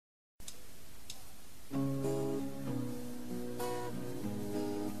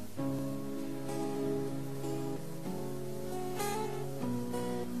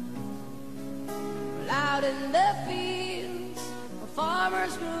in the fields where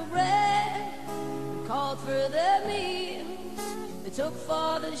farmers grew bread and called for their meals they took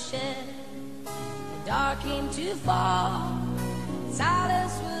for the shed. The dark came to fall,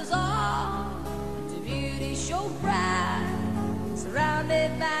 silence was all, the beauty showed bright,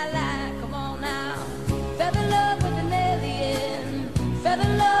 surrounded by light. Come on now, fell in love with an alien, fell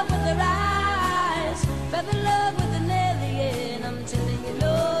in love with their eyes, fell in love with an alien. I'm telling you,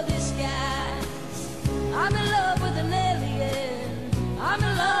 no disguise. I'm in love with an alien, I'm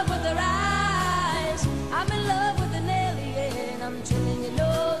in love with their eyes, I'm in love